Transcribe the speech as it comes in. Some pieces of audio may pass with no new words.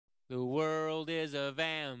The world is a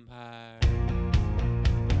vampire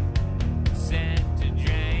sent to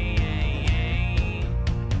drain.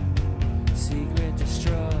 Secret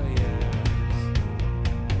destroyers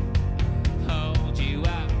hold you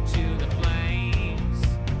up to the flames.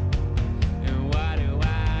 And what do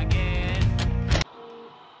I get?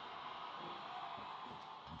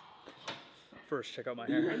 First, check out my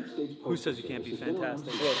hair. Who says you can't be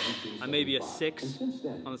fantastic? Look, I may be a 6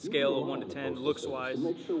 on the scale of 1 to 10, looks-wise.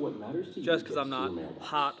 Just because I'm not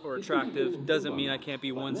hot or attractive doesn't mean I can't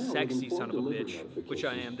be one sexy son of a bitch, which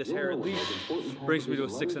I am. This hair at least brings me to a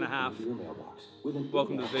 6.5.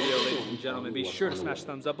 Welcome to the video, ladies and gentlemen. Be sure to smash the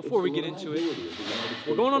thumbs up. Before we get into it,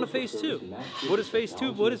 we're going on to phase 2. What is phase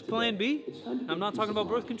 2? What is plan B? I'm not talking about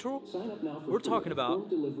birth control. We're talking about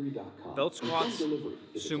belt squats,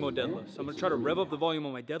 sumo deadlifts. I'm going to try to rev up the volume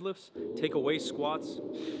on my deadlifts, take away squats.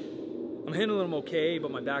 I'm handling them okay,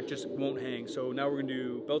 but my back just won't hang. So now we're going to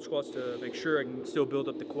do belt squats to make sure I can still build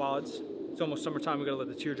up the quads. It's almost summertime. We got to let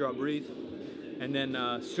the teardrop breathe. And then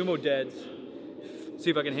sumo deads. See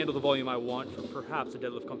if I can handle the volume I want for perhaps a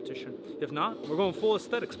deadlift competition. If not, we're going full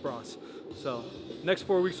aesthetics bras. So next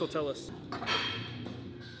 4 weeks will tell us.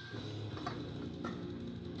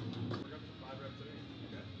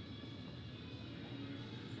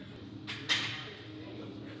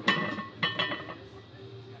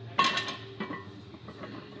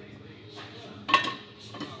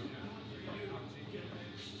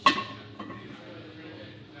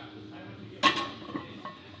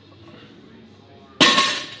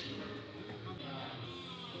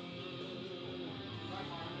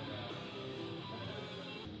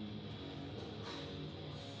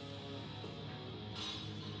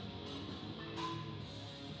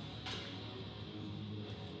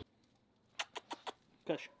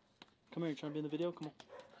 Gosh, come here, you trying to be in the video? Come on.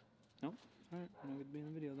 Nope. Alright, I'm not going to be in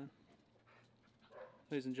the video then.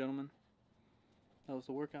 Ladies and gentlemen, that was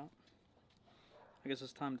the workout. I guess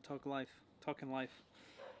it's time to talk life. Talking life.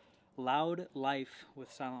 Loud Life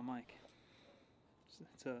with Silent Mike.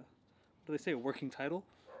 It's a, what do they say, a working title?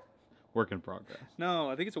 Work in progress. No,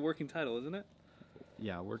 I think it's a working title, isn't it?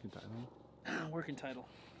 Yeah, working title. Working title.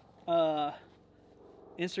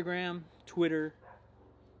 Instagram, Twitter.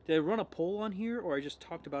 Did I run a poll on here, or I just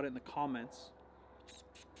talked about it in the comments?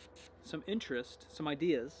 Some interest, some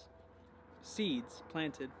ideas, seeds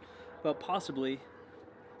planted about possibly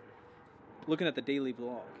looking at the daily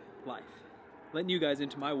vlog life. Letting you guys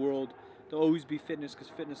into my world. There'll always be fitness, because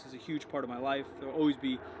fitness is a huge part of my life. There'll always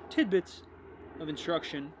be tidbits of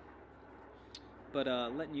instruction. But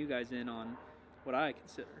letting you guys in on what I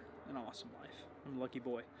consider an awesome life. I'm a lucky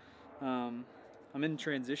boy. I'm in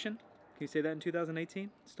transition. Can you say that in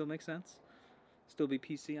 2018? Still makes sense? Still be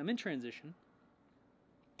PC. I'm in transition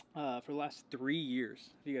for the last 3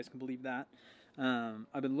 years, if you guys can believe that.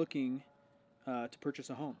 I've been looking to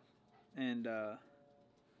purchase a home. And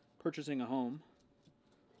purchasing a home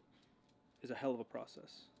is a hell of a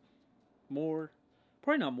process.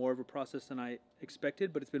 Probably not more of a process than I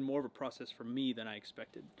expected, but it's been more of a process for me than I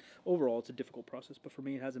expected. Overall, it's a difficult process, but for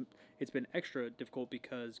me it's been extra difficult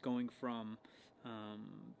because going from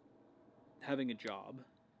having a job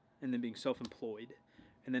and then being self-employed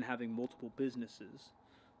and then having multiple businesses,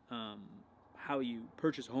 how you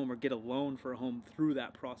purchase a home or get a loan for a home through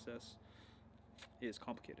that process is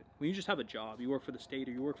complicated. When you just have a job, you work for the state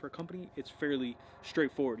or you work for a company, it's fairly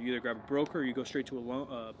straightforward. You either grab a broker or you go straight to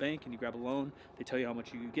a bank and you grab a loan. They tell you how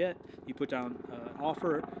much you get. You put down an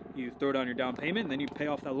offer, you throw down your down payment, and then you pay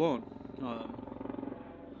off that loan.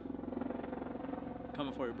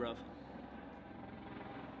 Coming for you, bruv.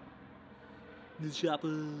 The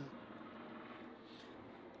shopper.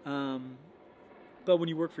 But when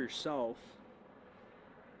you work for yourself,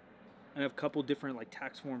 and have a couple different like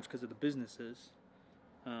tax forms because of the businesses,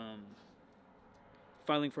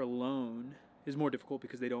 filing for a loan is more difficult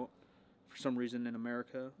because they don't, for some reason in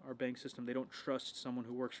America, our bank system, they don't trust someone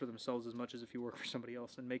who works for themselves as much as if you work for somebody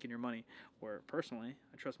else and making your money. Where personally,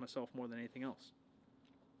 I trust myself more than anything else.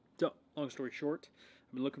 So, long story short,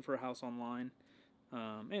 I've been looking for a house online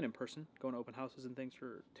and in person, going to open houses and things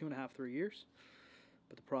for 2.5, 3 years.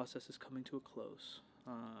 But the process is coming to a close.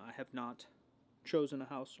 I have not chosen a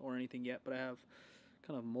house or anything yet, but I have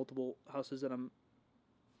kind of multiple houses that I'm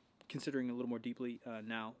considering a little more deeply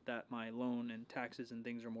now that my loan and taxes and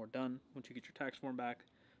things are more done. Once you get your tax form back,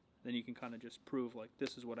 then you can kind of just prove like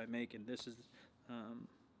this is what I make and this is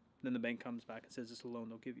then the bank comes back and says this is the loan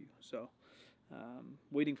they'll give you. So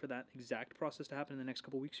waiting for that exact process to happen in the next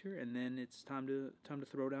couple weeks here, and then it's time to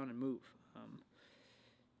throw down and move.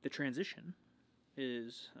 The transition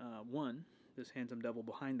is one, this handsome devil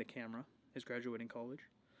behind the camera is graduating college.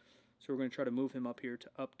 So we're going to try to move him up here to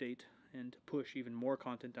update and to push even more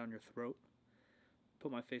content down your throat.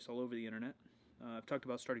 Put my face all over the internet. I've talked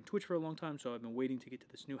about starting Twitch for a long time, so I've been waiting to get to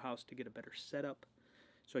this new house to get a better setup,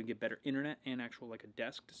 so I can get better internet and actual like a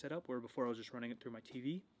desk to set up, where before I was just running it through my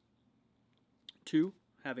TV. 2,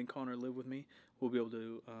 having Connor live with me, we'll be able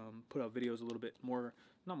to put out videos a little bit more,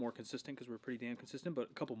 not more consistent because we're pretty damn consistent, but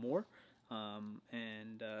a couple more.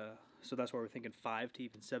 So that's why we're thinking 5 to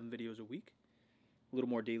even 7 videos a week. A little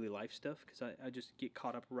more daily life stuff, because I just get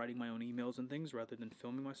caught up writing my own emails and things rather than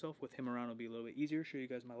filming myself. With him around, it'll be a little bit easier, show you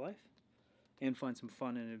guys my life, and find some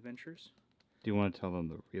fun and adventures. Do you want to tell them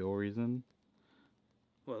the real reason?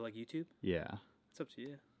 Well, like YouTube? Yeah. It's up to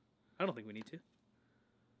you. I don't think we need to.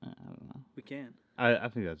 I don't know. We can. I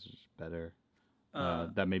think that's just better.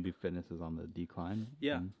 That maybe fitness is on the decline.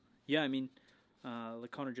 Yeah. Yeah, I mean,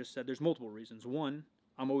 like Connor just said, there's multiple reasons. 1,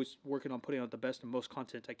 I'm always working on putting out the best and most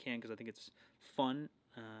content I can because I think it's fun,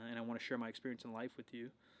 and I want to share my experience in life with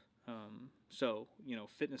you. So, you know,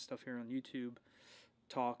 fitness stuff here on YouTube,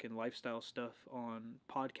 talk and lifestyle stuff on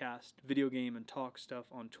podcast, video game and talk stuff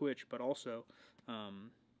on Twitch, but also,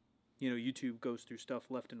 you know, YouTube goes through stuff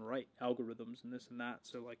left and right, algorithms and this and that.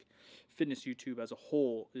 So, like, fitness YouTube as a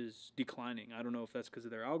whole is declining. I don't know if that's because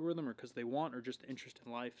of their algorithm or because they want or just interest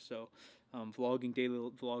in life. So, vlogging,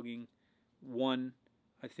 daily vlogging, 1,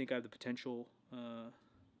 I think I have the potential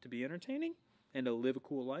to be entertaining and to live a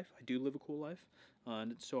cool life. I do live a cool life,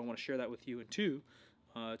 and so I want to share that with you. And 2,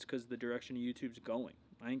 it's because the direction YouTube's going.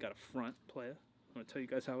 I ain't got a front, playa. I'm going to tell you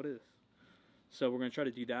guys how it is. So we're going to try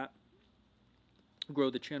to do that. Grow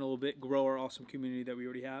the channel a little bit. Grow our awesome community that we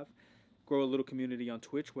already have. Grow a little community on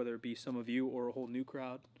Twitch, whether it be some of you or a whole new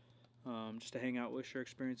crowd. Just to hang out with, share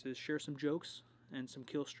experiences, share some jokes, and some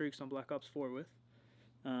kill streaks on Black Ops 4 with.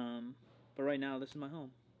 But right now, this is my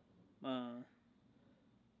home.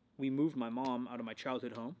 We moved my mom out of my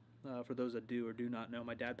childhood home. For those that do or do not know,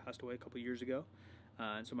 my dad passed away a couple years ago.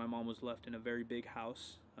 And so my mom was left in a very big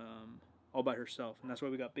house all by herself. And that's why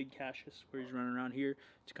we got Big Cassius, where he's running around here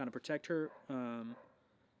to kind of protect her.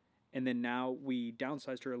 And then now we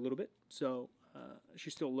downsized her a little bit. So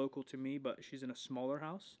she's still local to me, but she's in a smaller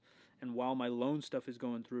house. And while my loan stuff is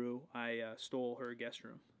going through, I stole her guest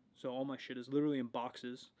room. So all my shit is literally in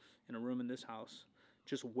boxes in a room in this house,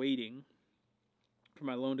 just waiting for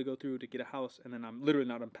my loan to go through to get a house. And then I'm literally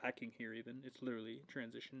not unpacking here even. It's literally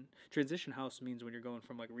transition. Transition house means when you're going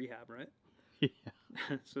from like rehab, right? Yeah.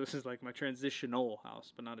 So this is like my transitional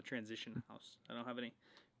house, but not a transition house. I don't have any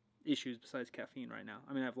issues besides caffeine right now.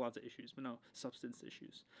 I mean, I have lots of issues, but no substance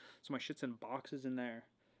issues. So my shit's in boxes in there.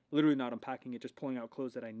 Literally not unpacking it, just pulling out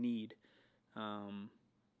clothes that I need.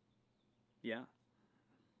 Yeah.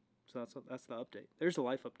 So that's the update. There's a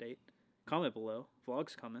life update. Comment below.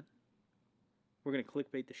 Vlog's coming. We're going to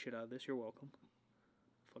clickbait the shit out of this. You're welcome.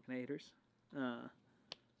 Fucking haters.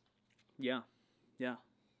 Yeah.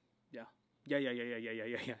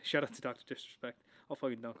 Shout out to Dr. Disrespect. I'll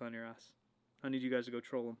fucking dunk on your ass. I need you guys to go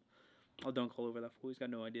troll him. I'll dunk all over that fool. He's got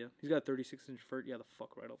no idea. He's got a 36-inch vert. Yeah, the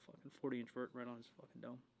fuck right. I'll fucking 40-inch vert right on his fucking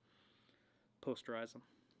dome. Posterize him.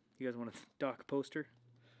 You guys want a doc poster?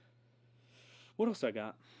 What else I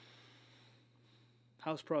got?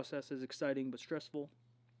 House process is exciting but stressful.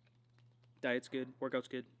 Diet's good. Workout's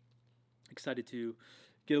good. Excited to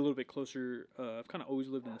get a little bit closer. I've kind of always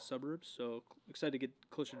lived in the suburbs, so excited to get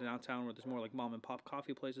closer to downtown where there's more like mom and pop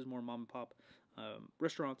coffee places, more mom and pop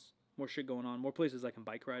restaurants, more shit going on, more places I can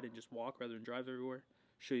bike ride and just walk rather than drive everywhere.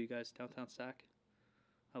 Show you guys downtown Sac.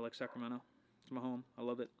 I like Sacramento. It's my home. I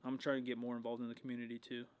love it. I'm trying to get more involved in the community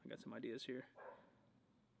too. I got some ideas here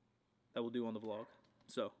that we'll do on the vlog.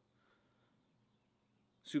 So,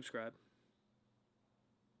 subscribe.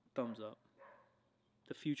 Thumbs up.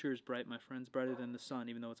 The future is bright, my friends, brighter than the sun,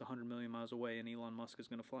 even though it's 100 million miles away and Elon Musk is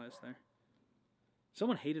going to fly us there.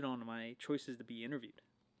 Someone hated on my choices to be interviewed.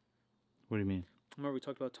 What do you mean? Remember we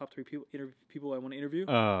talked about top 3 people I want to interview?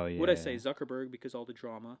 Oh, yeah. What'd I say? Zuckerberg because all the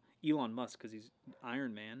drama, Elon Musk because he's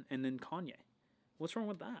Iron Man, and then Kanye. What's wrong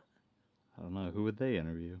with that? I don't know. Who would they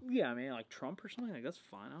interview? Yeah, I mean, like Trump or something. Like, that's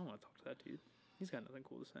fine. I don't want to talk to that dude. He's got nothing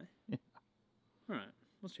cool to say. Yeah. All right.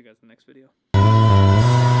 We'll see you guys in the next video.